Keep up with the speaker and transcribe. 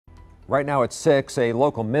Right now at 6, a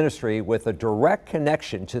local ministry with a direct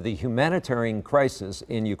connection to the humanitarian crisis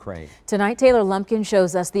in Ukraine. Tonight, Taylor Lumpkin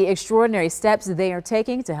shows us the extraordinary steps they are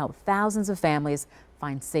taking to help thousands of families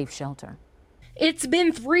find safe shelter. It's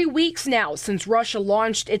been 3 weeks now since Russia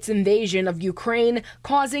launched its invasion of Ukraine,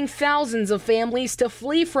 causing thousands of families to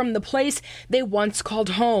flee from the place they once called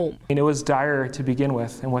home. And it was dire to begin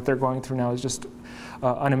with, and what they're going through now is just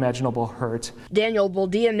unimaginable hurt. Daniel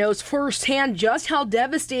Boldia knows firsthand just how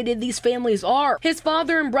devastated these families are. His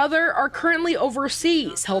father and brother are currently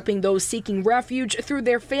overseas, helping those seeking refuge through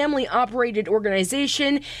their family-operated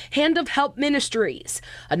organization, Hand of Help Ministries,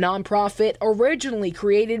 a nonprofit originally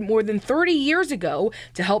created more than 30 years ago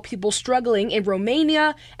to help people struggling in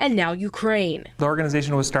Romania and now Ukraine. The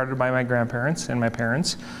organization was started by my grandparents and my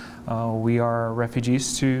parents. We are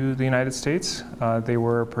refugees to the United States. They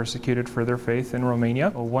were persecuted for their faith in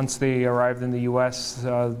Romania. Once they arrived in the U.S.,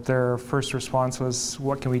 their first response was,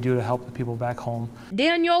 what can we do to help the people back home?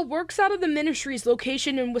 Daniel works out of the ministry's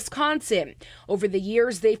location in Wisconsin. Over the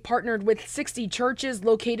years, they've partnered with 60 churches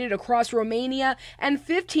located across Romania and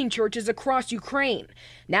 15 churches across Ukraine.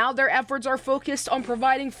 Now their efforts are focused on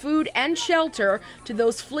providing food and shelter to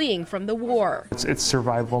those fleeing from the war. It's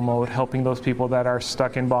survival mode, helping those people that are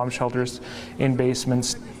stuck in bomb shelters, in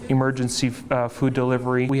basements, emergency food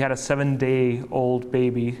delivery. We had a 7-day-old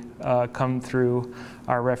baby come through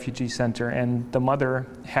our refugee center, and the mother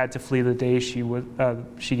had to flee the day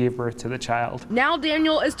she gave birth to the child. Now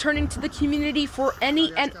Daniel is turning to the community for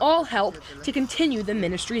any and all help to continue the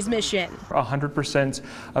ministry's mission. 100%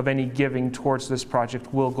 of any giving towards this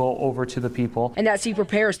project will go over to the people. And as he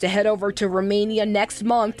prepares to head over to Romania next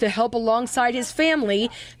month to help alongside his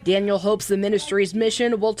family, Daniel hopes the ministry's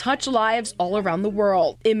mission will touch lives all around the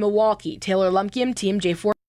world. In Milwaukee, Taylor Lumpkin, Team J4.